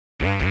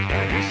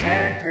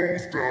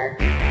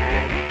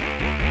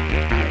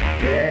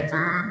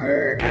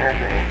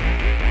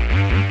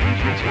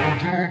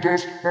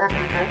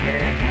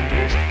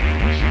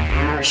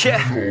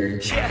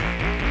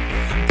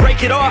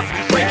Break it off,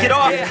 break it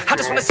off. I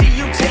just wanna see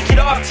you take it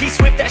off.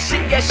 T-Swift, that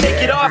shit, yeah,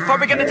 shake it off. Are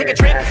we gonna take a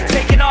trip?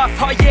 Taking off,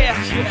 oh yeah.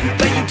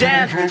 Lay you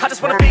down, I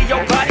just wanna be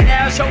your body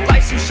now. Your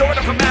life's too short,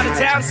 I'm from out of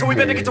town, so we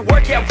better get to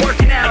work, yeah,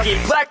 working out. I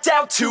get blacked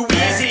out too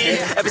easy,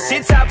 ever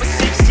since I was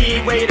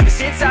 16. Wait, ever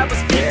since I was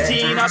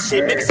 15. Oh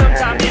shit, maybe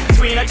sometime in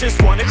between. I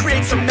just wanna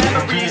create some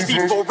memories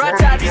before I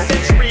die this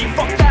century.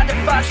 Fuck 9 to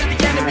 5 to the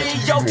enemy.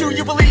 Yo, do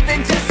you believe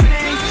in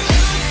destiny?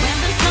 When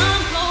the sun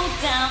goes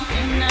down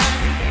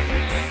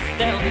tonight,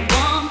 there'll be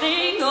one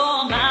thing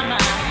on my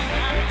mind.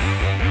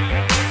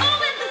 Oh,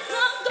 when the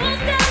sun goes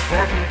down,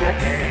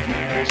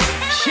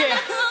 yeah,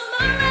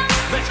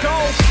 let's go.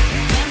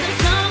 when the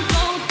sun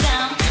goes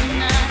down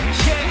tonight,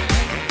 Yeah,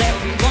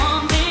 there'll be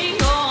one thing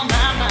on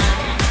my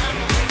mind.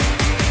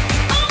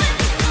 Oh, when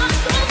the sun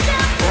goes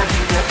down, 1,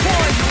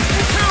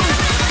 2,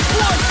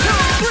 1, 2,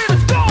 3,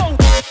 let's go.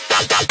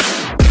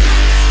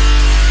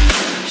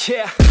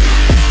 Yeah.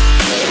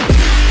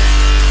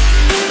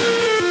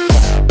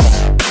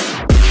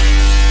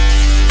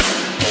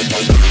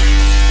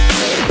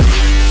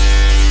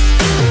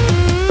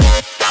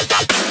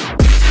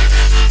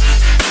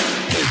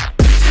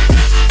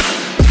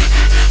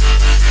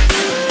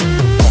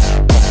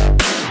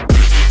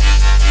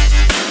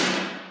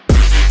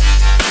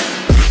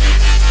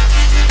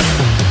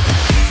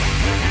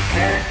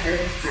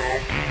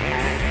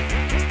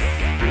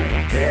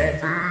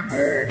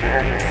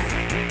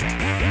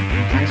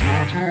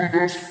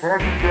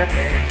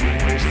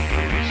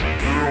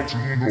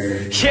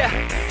 Yeah,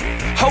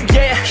 oh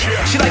yeah,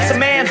 she likes a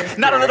man,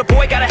 not a little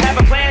boy, gotta have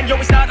a plan. Yo,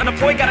 he's not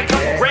unemployed, got a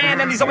couple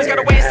grand, and he's always got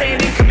a way of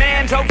staying in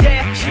command. Oh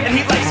yeah, and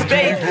he likes a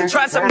babe,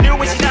 trying something new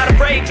and she's not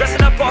afraid.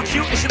 Dressing up all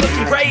cute and she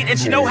looking great, and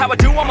she know how I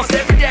do almost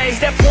every day.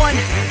 Step 1,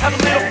 have a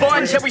little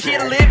fun, yeah, we're here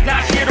to live,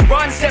 not here to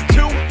run. Step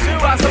 2,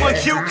 find someone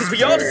cute, cause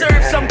we all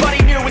deserve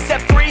somebody new. And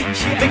step 3,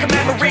 make a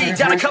memory,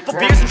 down a couple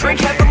beers and drink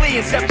heavily.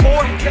 And step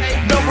 4,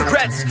 no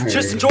regrets,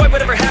 just enjoy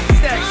whatever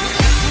happens next.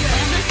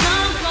 when the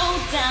sun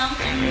goes down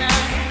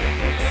tonight,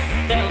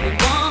 there'll be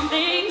one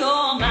thing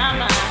on my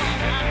mind.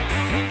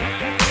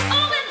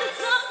 Oh, when the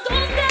sun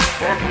goes down,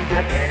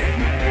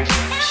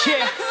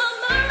 Yeah,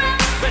 come around.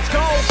 let's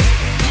go.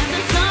 When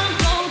the sun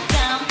goes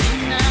down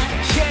tonight,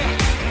 Yeah,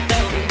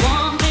 there'll be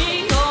one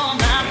thing on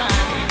my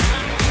mind.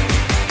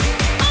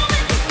 Oh,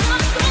 when the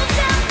sun goes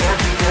down, 1,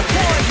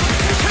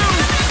 2,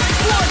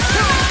 1,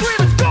 2, 3,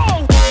 let's go.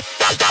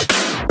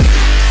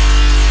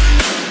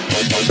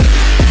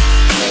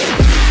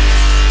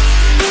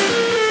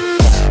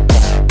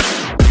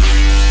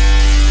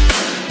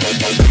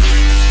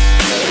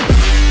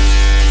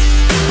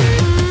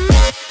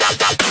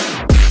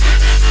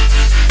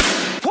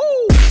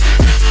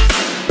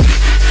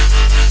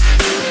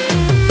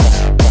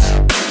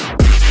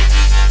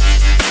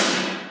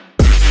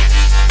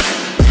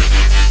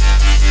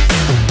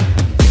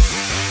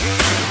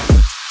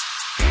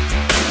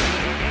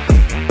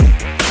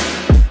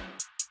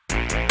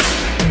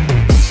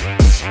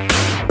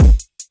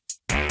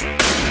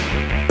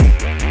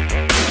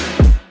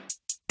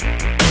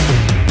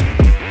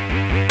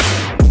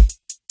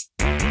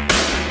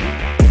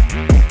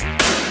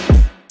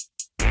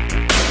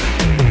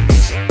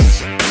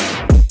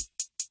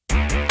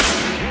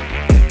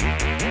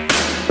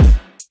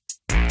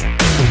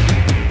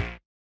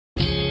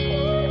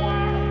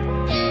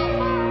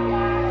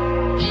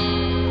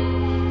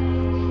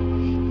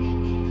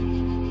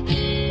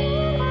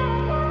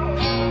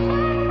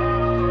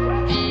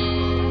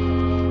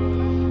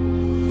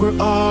 Where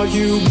are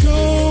you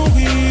going?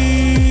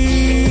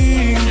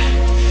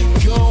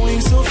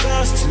 Going so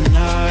fast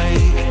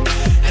tonight.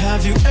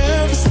 Have you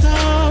ever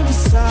stopped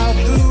beside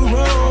the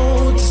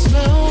road to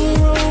smell the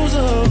rose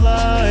of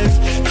life?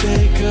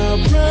 Take a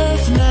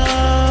breath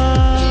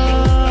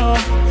now.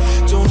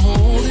 Don't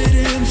hold it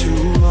in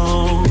too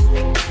long,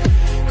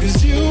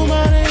 cause you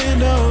might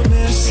end up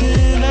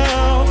missing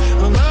out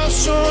on that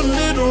short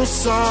little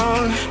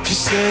song.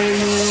 Just saying,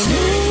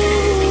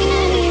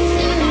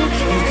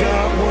 you've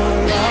got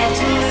one life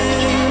to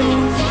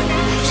live.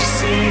 Just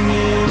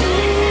singing,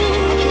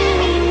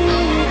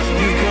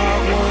 you've got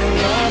one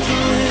life to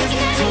live.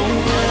 Don't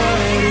let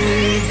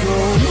it go.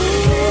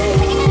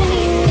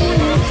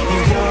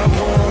 You've got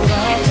one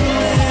life to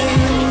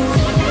live.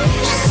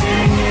 Just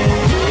singing,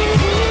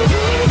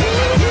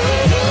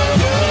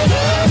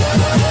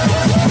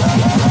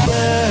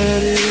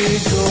 let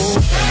it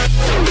go.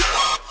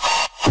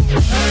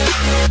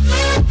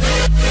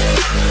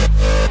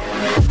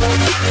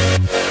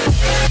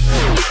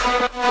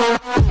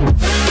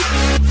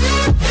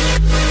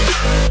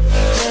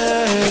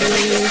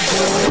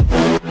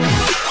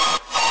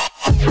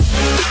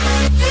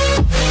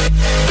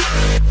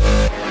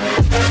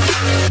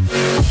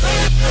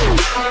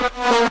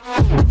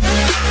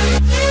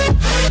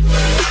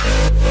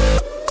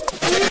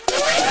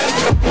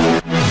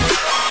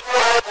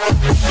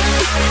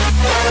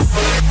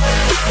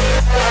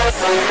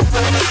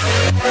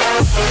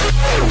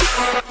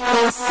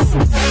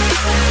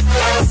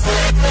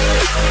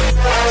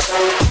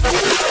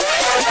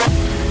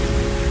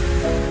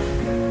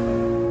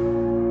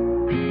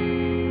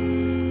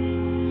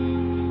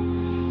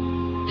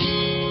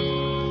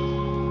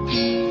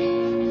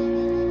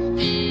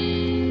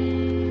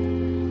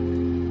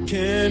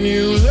 Can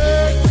you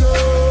let go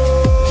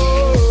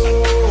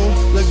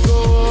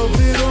of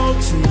it all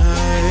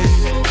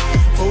tonight?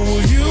 Or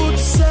will you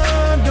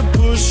decide to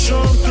push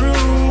on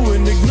through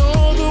and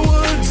ignore the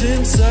words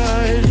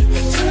inside?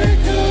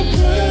 Take a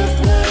breath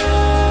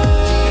now,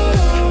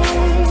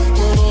 won't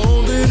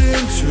hold it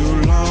in too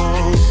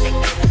long,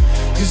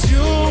 'cause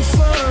you'll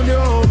find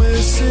you're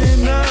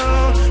missing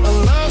out a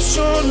last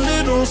short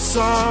little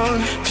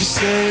song. Just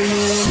say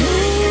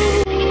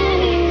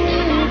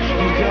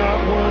you got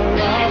one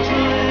life to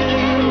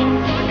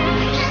live.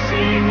 Just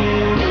sing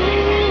it.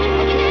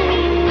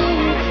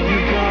 You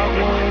got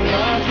one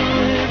life to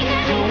live.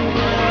 Don't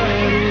let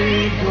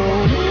it go.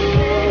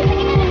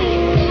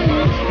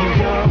 You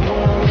got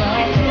one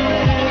life to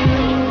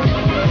live.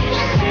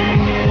 Just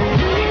sing it.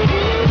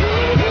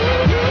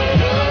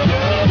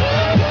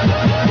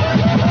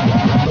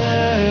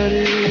 Let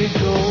it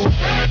go.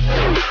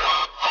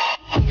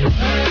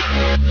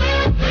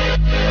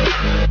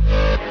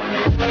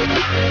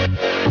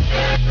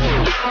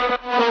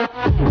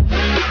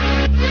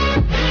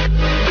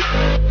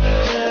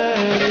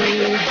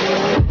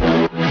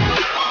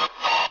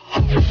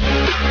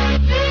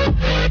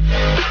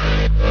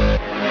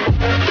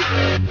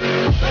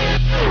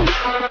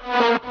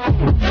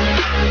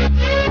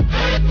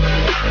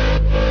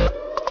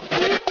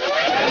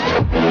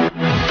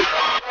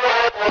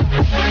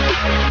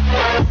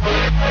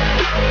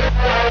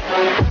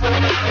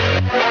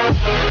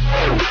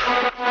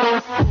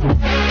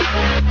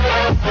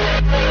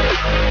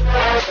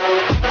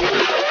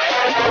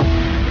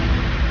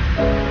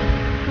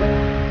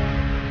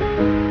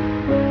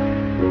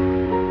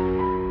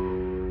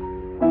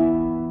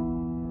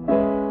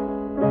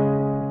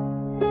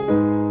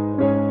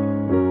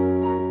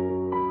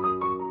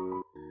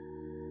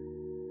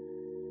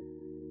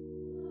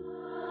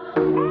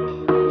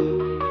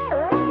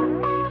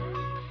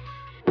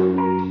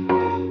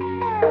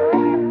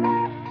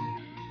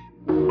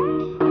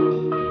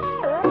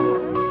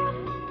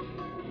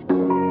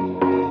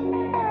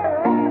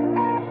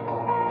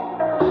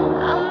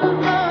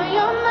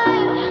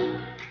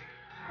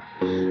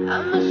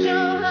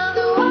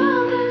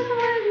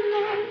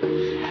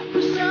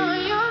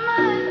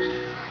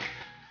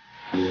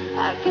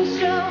 I can